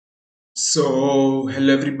Hello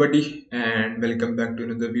everybody and welcome back to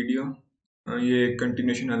another video. ये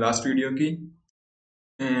continuation है last video की,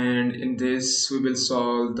 and in this we will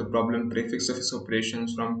solve the problem prefix suffix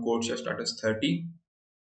operations from Codechef status 30.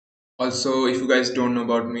 Also, if you guys don't know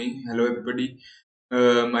about me, hello everybody.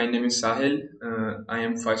 My name is Sahil. I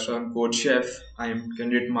am 5-star on Codechef. I am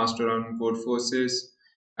candidate master on Code Forces.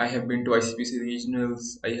 I have been to ICPC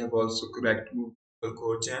regionals. I have also cracked Google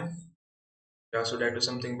Code Jam. Yeah, so that is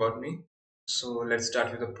something about me. So let's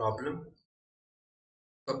start with the problem.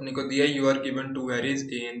 तो अपने को दिया you are given two arrays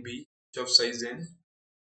A and B each of size n.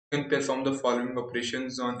 You can perform the following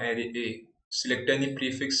operations on array A. Select any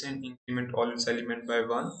prefix and increment all its element by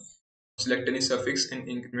 1. Select any suffix and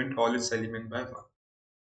increment all its element by 1.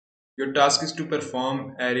 Your task is to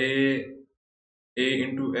perform array A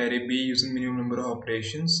into array B using minimum number of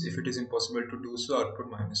operations. If it is impossible to do so, output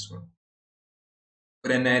 -1.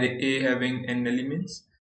 For an array A having n elements,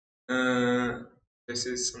 this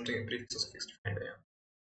is something prefix suffix defined है.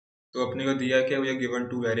 तो अपने को दिया क्या, we are given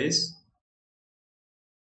two arrays,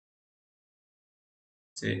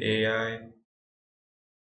 say AI,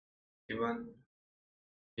 A1,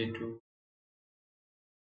 A2,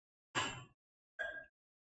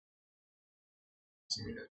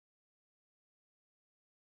 similar.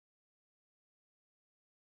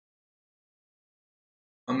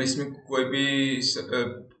 हम इसमें कोई भी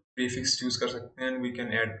prefix choose कर सकते हैं and we can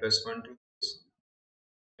add +1 to this,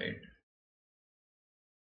 right?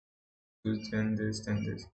 Choose then this, then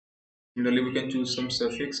this. Similarly, we can choose some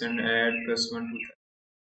suffix and add +1 to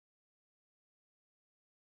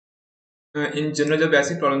that. In general, जब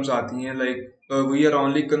ऐसी problems आती हैं, like we are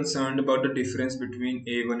only concerned about the difference between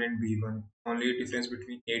A1 and B1, only difference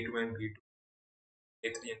between A2 and B2,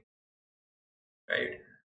 A3 and right.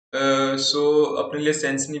 So अपने लिए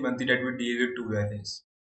sense नहीं बनती that we deal with two arrays,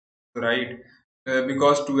 right?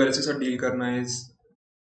 Because two arrays के साथ deal करना is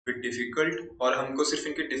bit difficult, और हमको सिर्फ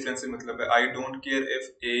इनके difference से मतलब है. I don't care if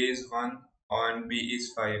A is 1 and B is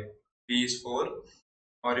 5, B is 4,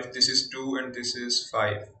 और if this is 2 and this is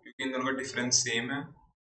 5, क्योंकि इन दोनों का difference same है,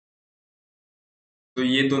 तो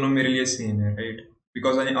ये दोनों मेरे लिए same है, right?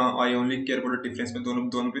 Because I only care about the difference. मैं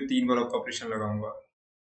दोनों पे 3 बार ऑपरेशन लगाऊंगा,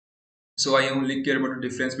 so I only care about the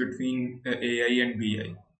difference between AI and BI.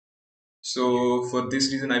 So for this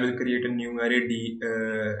reason I will create a new array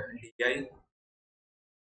DI,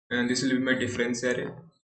 and this will be my difference array.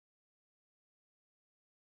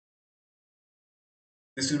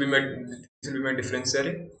 This will be my difference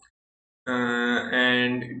array,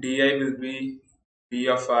 and di will be b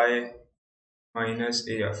of I minus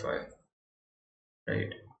a of I,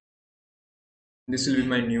 right? This will be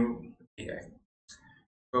my new di.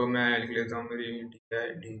 तो मैं लिख लेता हूँ मेरी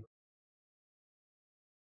di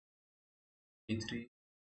d3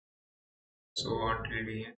 so on till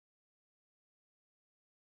dn.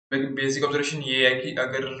 लेकिन basic observation ये है कि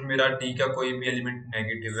अगर मेरा d का कोई भी एलिमेंट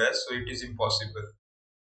नेगेटिव है, so it is impossible,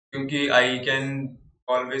 क्योंकि I can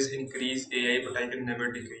always increase AI but I can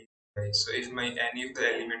never decrease AI. So if any of the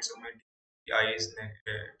elements of my di is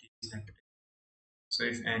negative, so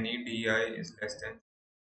if any di is less than,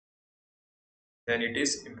 then it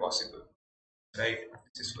is impossible, right?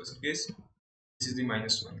 This is first case. This is the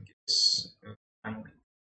 -1 case.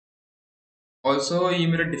 Also ये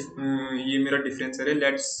मेरा difference है.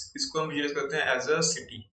 Let's इसको हम use करते हैं as a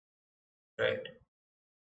city, right?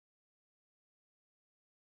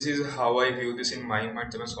 This is how eye view this in my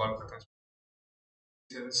mind जब मैं solve करता हूँ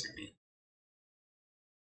as a city.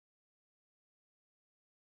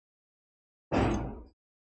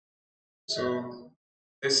 So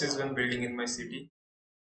this is one building in my city.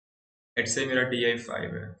 Let's say मेरा DI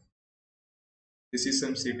 5 है. This is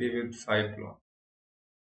some city with 5 blocks.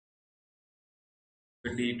 तो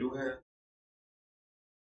D2 है.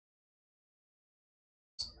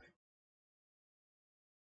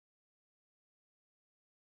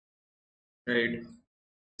 Right.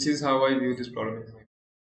 This is how I view this problem in my.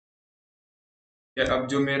 अब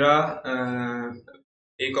जो मेरा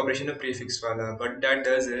एक operation है prefix वाला, बट दैट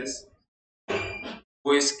डज इज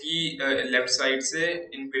वो इसकी लेफ्ट साइड से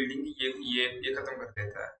इन बिल्डिंग ये खत्म कर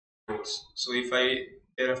देता है. So if I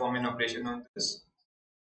perform an operation on this,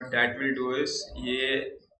 that will do is ये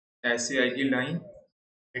ऐसे आएगी line,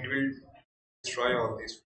 it will destroy all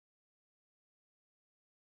this.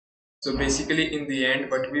 So basically in the end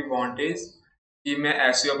what we want is कि मैं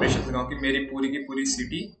ऐसे ऑपरेशन लगाऊं कि मेरी पूरी की पूरी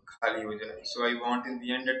सिटी खाली हो जाए. सो I want in the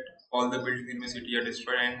end that all the buildings in my city are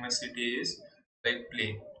destroyed and my city is like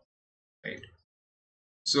plain, right?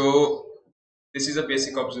 So this is a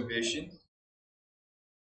basic observation.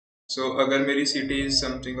 So अगर मेरी city is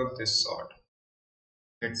something of this sort,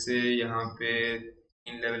 let's say यहाँ पे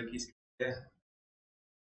 3 level की city है,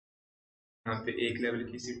 यहाँ पे एक level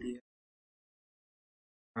की सिटी है,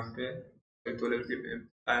 यहाँ पे दो लेवल की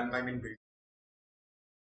आई मीन बिल्डिंग।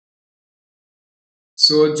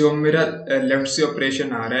 सो जो मेरा लेफ्ट से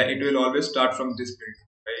ऑपरेशन आ रहा है, it will always start from this building,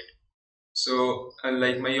 right? So,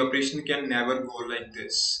 like my operation can never go like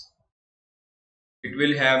this. It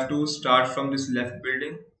will have to start from this left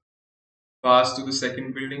building, pass to the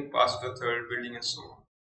second building, pass to the third building, and so on.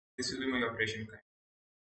 This will be my operation kind.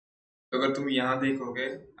 तो अगर तुम यहाँ देखोगे,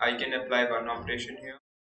 I can apply one operation here.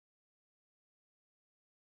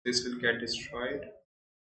 This will get destroyed.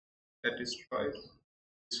 Get destroyed.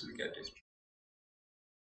 This will get destroyed.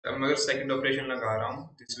 अब मैं अगर second operation लगा रहा हूँ,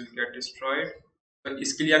 this will get destroyed. पर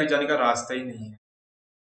इसके लिए आगे जाने का रास्ता ही नहीं है,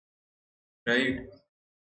 right?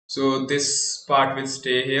 So this part will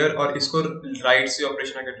stay here और इसको right से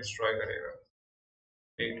operation आगे destroy करेगा,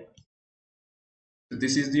 right? So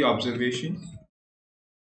this is the observation.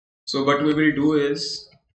 So what we will do is,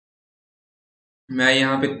 मैं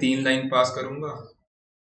यहाँ पे 3 लाइन पास करूँगा.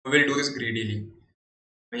 We will do this greedily.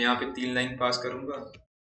 मैं यहाँ पे 3 लाइन पास करूँगा.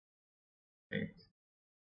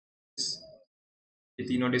 ये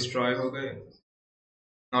तीनों डिस्ट्रॉय हो गए.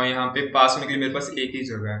 और यहाँ पे पास होने के लिए मेरे पास एक ही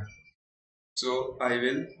जगह है. So I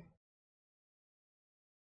will,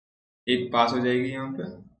 एक पास हो जाएगी यहाँ पे,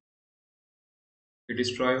 ये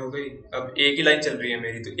डिस्ट्रॉय हो गई. अब एक ही लाइन चल रही है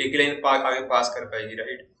मेरी, तो एक ही लाइन आगे पास कर पाएगी,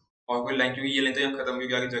 राइट? और कोई लाइन, क्योंकि ये लाइन तो यहाँ खत्म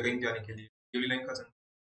होगी, आगे जगह ही जाने के लिए ये लाइन खत्म.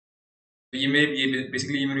 तो ये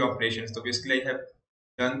बेसिकली ये मेरी ऑपरेशन. तो basically I have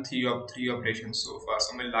done three operations so far.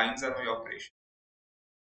 So my lines are my operation.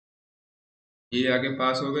 ये आगे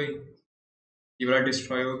पास हो गई, ये वाला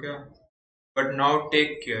डिस्ट्रॉय हो गया. बट नाउ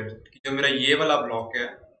टेक केयर कि जो मेरा ये वाला ब्लॉक है,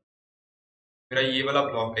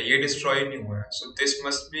 ये डिस्ट्रॉय नहीं हुआ है. So this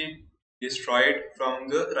must be destroyed from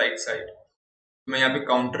the right side. मैं यहाँ पे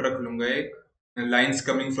काउंटर रख लूंगा, एक lines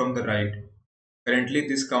coming from the right. Currently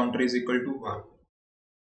this counter is equal to 1,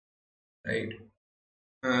 right?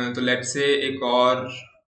 तो लेट्स से एक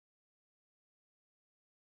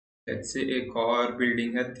और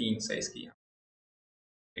बिल्डिंग है 3 साइज की,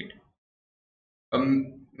 राइट? अब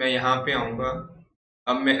मैं यहाँ पे आऊँगा.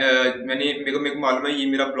 अब मेरे को मालूम है ये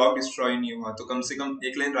मेरा ब्लॉक डिस्ट्रॉय नहीं हुआ, तो कम से कम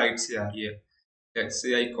एक लाइन राइट से आ रही है. Let's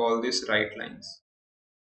say I call this right lines.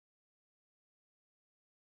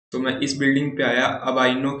 तो मैं इस बिल्डिंग पे आया. अब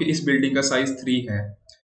आई नो कि इस बिल्डिंग का साइज 3 है,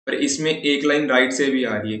 पर इसमें एक लाइन राइट से भी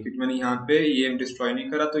आ रही है, क्योंकि मैंने यहाँ पे ये डिस्ट्रॉय नहीं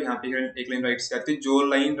करा, तो यहाँ पे एक लाइन राइट से आती है. जो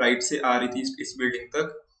लाइन राइट से आ रही थी इस बिल्डिंग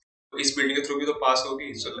तक, तो इस बिल्डिंग के थ्रू भी तो पास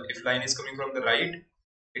होगी. So if line is coming from the right,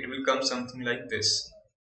 it will come something like this,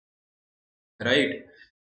 right?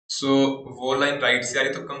 सो वो लाइन राइट से आ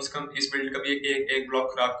रही, तो कम से कम इस बिल्डिंग का भी एक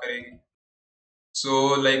ब्लॉक खराब करेगी. So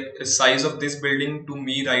like size of this building to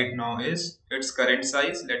me right now is its current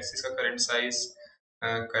size. Let's see इसका current size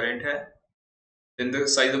current है. Then the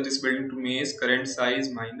size of this building to me is current size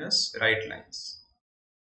minus right lines,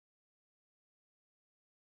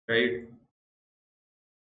 right?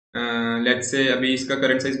 Let's say अभी इसका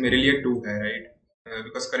current size मेरे लिए 2 है, right?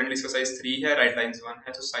 Because currently इसका size 3 है, right lines 1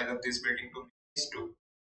 है, तो size of this building to me is 2.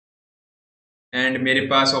 And मेरे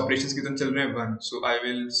पास operations कितने चल रहे हैं? 1. So I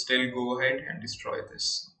will still go ahead and destroy this,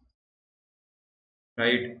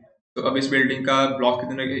 right? तो अब इस बिल्डिंग का ब्लॉक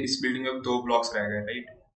कितने रह गए? इस बिल्डिंग में 2 ब्लॉक्स रह गए,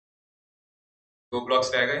 राइट? 2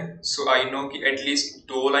 ब्लॉक्स रह गए. सो आई नो कि एटलीस्ट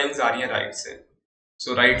 2 लाइंस आ रही हैं राइट से.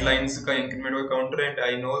 सो राइट लाइंस का इंक्रीमेंट का counter, and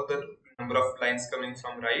I know the number of lines coming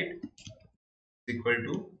from right is equal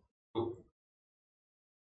to 2,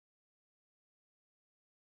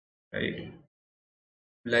 right?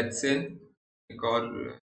 Let's say एक और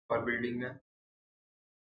बिल्डिंग है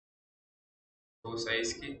 2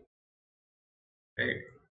 साइज की, राइट?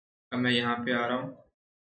 अब मैं यहाँ पे आ रहा हूँ.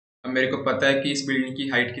 अब मेरे को पता है कि इस बिल्डिंग की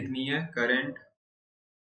हाइट कितनी है, करंट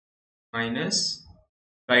माइनस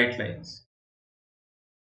राइट लाइंस.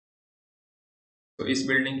 तो इस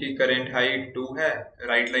बिल्डिंग की करंट हाइट 2 है,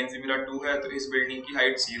 राइट लाइन से मेरा 2 है, तो इस बिल्डिंग की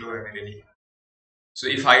हाइट 0 है मेरे लिए. So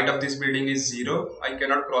if height of this building is 0, I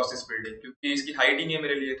cannot cross this building, क्योंकि इसकी हाइट ही नहीं है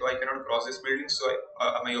मेरे लिए, तो I cannot cross this building. So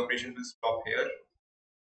my operation will stop here.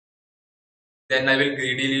 Then I will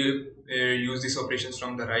greedily use these operations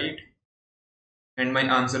from the right, and my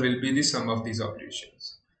answer will be the sum of these operations.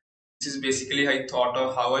 This is basically how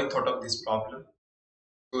I thought of this problem.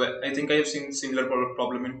 So I think I have seen similar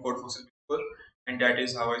problem in code fossil before, and that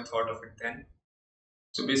is how I thought of it then.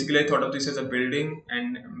 So basically I thought of this as a building,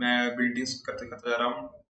 and मैं buildings करते जा रहा हूँ,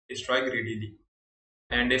 destroy greedily.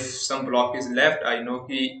 And if some block is left, I know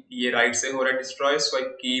कि ये right से हो रहा है destroy, so I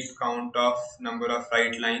keep count of number of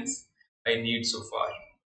right lines I need so far,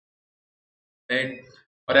 right?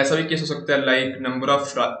 और ऐसा भी केस हो सकता है like number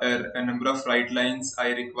of right lines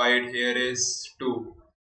I required here is 2,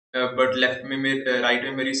 but left में मेरे राइट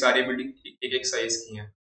में मेरी सारी बिल्डिंग एक एक साइज की हैं,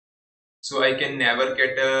 so I can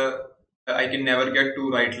never get two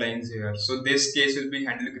right lines here. So this case will be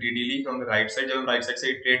handled greedily from the right side. जब हम right side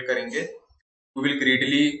से iterate करेंगे, we will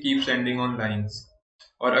greedily keep sending on lines.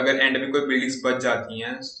 और अगर and में कोई buildings बच जाती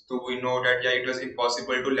हैं, तो we know that yeah, it was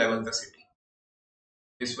impossible to level the city.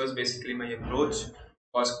 This was basically my approach.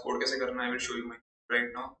 और कोड कैसे करना है, I will show you my right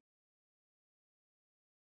now.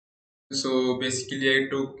 So basically, I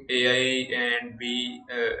took AI and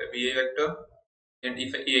BA vector, and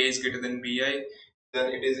if AI is greater than BI,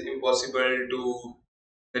 then it is impossible to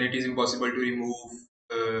remove.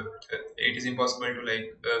 Uh, it is impossible to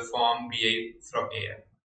form BI from AI,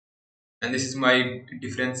 and this is my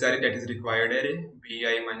difference array that is required array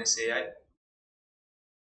BI minus AI,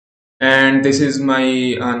 and this is my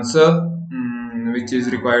answer, which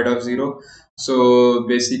is required of 0. So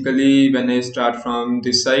basically when I start from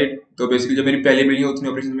this side, तो basically जब मेरी पहली building है उतने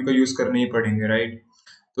operation मेरे को use करने ही पड़ेंगे, right?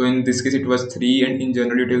 So in this case it was 3, and in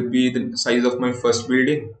general it will be the size of my first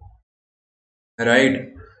building, right?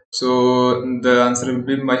 So the answer will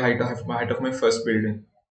be my height of my first building,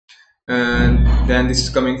 and then this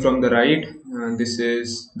is coming from the right, and this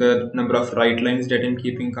is the number of right lines that I'm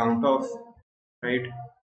keeping count of, right?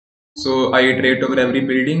 So I iterate over every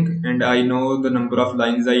building, and I know the number of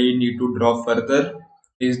lines I need to draw further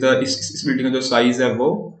is the इस building का जो size है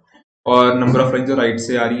वो, और number of lines जो right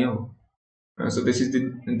से आ रही हैं वो. So this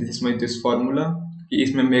is my this formula कि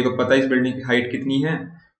इसमें मेरे को पता है इस building की height कितनी है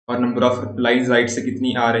और number of lines right से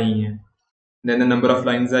कितनी आ रही हैं. Then the number of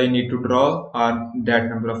lines I need to draw are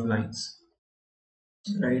that number of lines,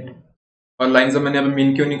 right? और लाइन का मैंने अब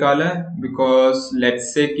मीन क्यों निकाला है, बिकॉज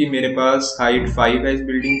लेट्स से कि मेरे पास हाइट 5 है इस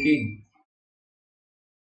बिल्डिंग की,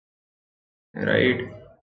 राइट?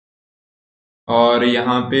 और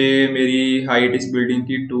यहाँ पे मेरी हाइट इस बिल्डिंग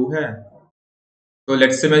की 2 है, तो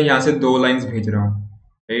लेट्स से मैं यहाँ से 2 लाइंस भेज रहा हूँ,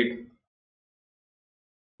 राइट?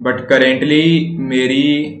 बट करेंटली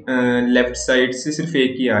मेरी लेफ्ट साइड से सिर्फ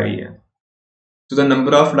एक ही आ रही है. So the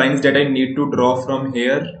number of lines that I need to draw from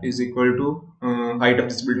here is equal to height of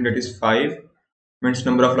this building, that is 5, means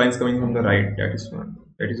number of lines coming from the right, that is 1,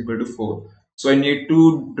 that is equal to 4. So I need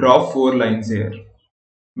to draw 4 lines here,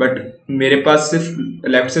 but मेरे पास सिर्फ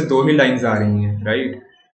left से 2 ही lines आ रही हैं, right?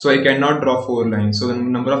 So I cannot draw 4 lines. So the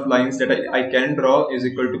number of lines that I can draw is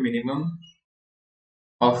equal to minimum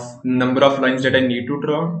of number of lines that I need to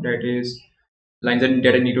draw, that is lines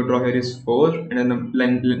that I need to draw here is 4, and then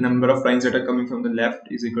the number of lines that are coming from the left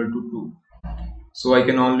is equal to 2. So I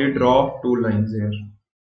can only draw 2 lines here,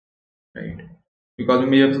 right? Because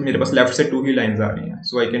मेरे पास left से 2 ही lines आ रही हैं,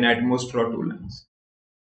 so I can at most draw 2 lines,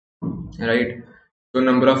 right? So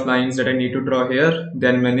number of lines that I need to draw here,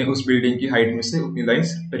 then मैंने उस building की height में से उतनी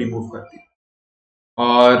lines remove कर दी,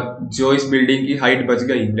 और जो इस बिल्डिंग की हाइट बच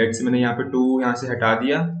गई, लेट्स से मैंने यहाँ पे 2 यहाँ से हटा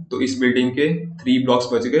दिया, तो इस बिल्डिंग के 3 ब्लॉक्स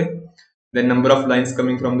बच गए. Then number of lines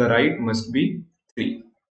coming from the right must be 3,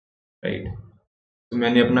 right? तो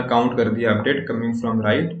मैंने अपना काउंट कर दिया update, coming from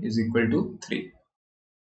right is equal to 3.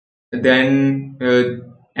 Then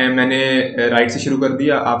मैंने राइट से शुरू कर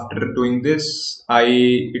दिया. After doing this I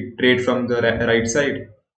iterate from the right side,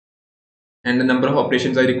 and the number of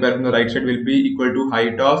operations I require from the right side will be equal to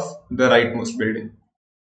height of the rightmost building.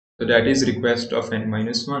 So that is request of n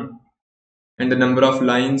minus 1, and the number of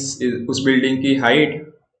lines is उस building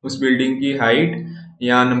की height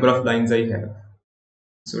या number of lines I have.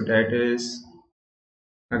 So that is,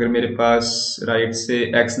 अगर मेरे पास right से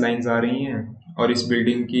x lines आ रही हैं और इस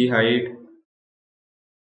building की height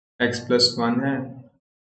x plus 1 है,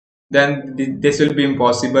 then this will be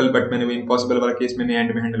impossible, but मैंने वो impossible वाला केस मैंने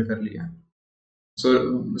end में handle कर लिया. So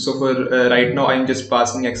for right now I am just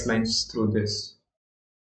passing x lines through this,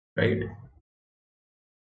 right?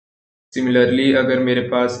 Similarly, अगर मेरे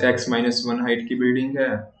पास x minus 1 हाइट की बिल्डिंग है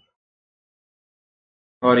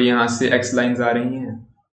और यहाँ से x लाइंस आ रही हैं,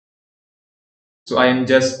 so I am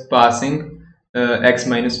just passing x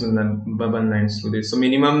minus 1 lines through this. So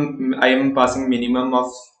minimum, I am passing minimum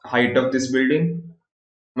of height of this building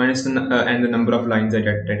minus and the number of lines that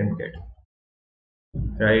I am get,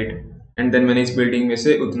 right? And then मैंने इस building में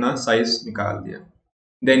से उतना size निकाल दिया.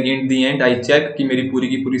 Then in the end I check कि मेरी पूरी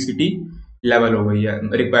की पूरी सिटी लेवल हो गई है.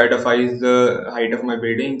 Required of is the height of my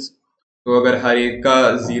buildings. तो अगर हर एक का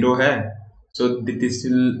 0 है, so this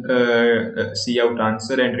will see out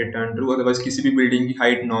answer and return true. Otherwise किसी भी बिल्डिंग की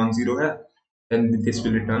height non-zero है, then this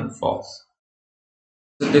will return false.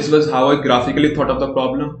 So this was how I graphically thought of the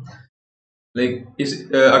problem. Like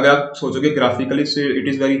अगर आप सोचोगे graphically, so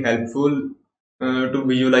it is very helpful to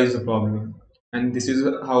visualize the problem. and this is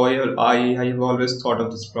how I have always thought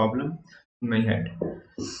of this problem in my head.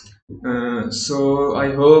 So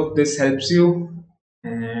I hope this helps you,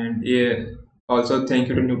 and yeah, also thank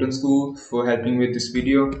you to Newton School for helping with this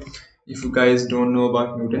video. If you guys don't know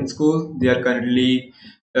about Newton School, they are currently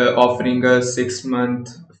offering a 6-month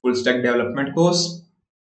full stack development course,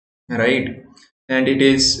 right? And it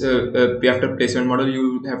is after placement model,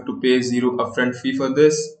 you have to pay zero upfront fee for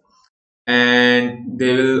this, and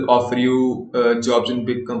they will offer you jobs in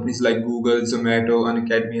big companies like Google, Zomato,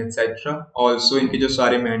 Unacademy, etc. Also, इनके जो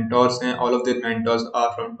सारे mentors हैं, all of their mentors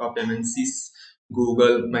are from top MNCs,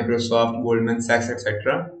 Google, Microsoft, Goldman Sachs,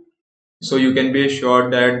 etc. So you can be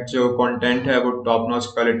assured that जो content है वो top notch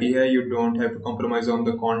quality है. You don't have to compromise on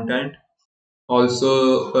the content.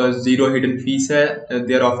 Also, zero hidden fees hai.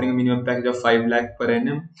 They are offering a minimum package of 5 lakh per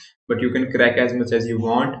annum, but you can crack as much as you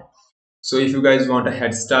want. So if you guys want a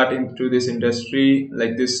head start into this industry,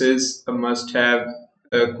 like, this is a must-have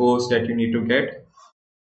course that you need to get.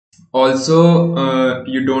 Also,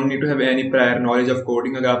 you don't need to have any prior knowledge of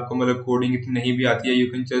coding. अगर आपको मतलब coding इतनी नहीं भी आती है,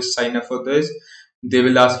 you can just sign up for this. They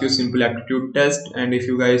will ask you a simple aptitude test, and if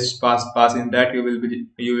you guys pass in that, you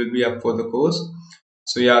will be up for the course.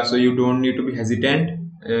 So yeah, so you don't need to be hesitant.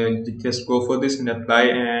 Just go for this and apply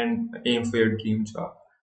and aim for your dream job.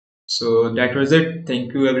 So that was it.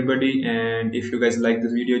 Thank you everybody, and if you guys like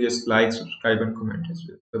this video, just like, subscribe and comment as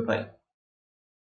well. Bye bye.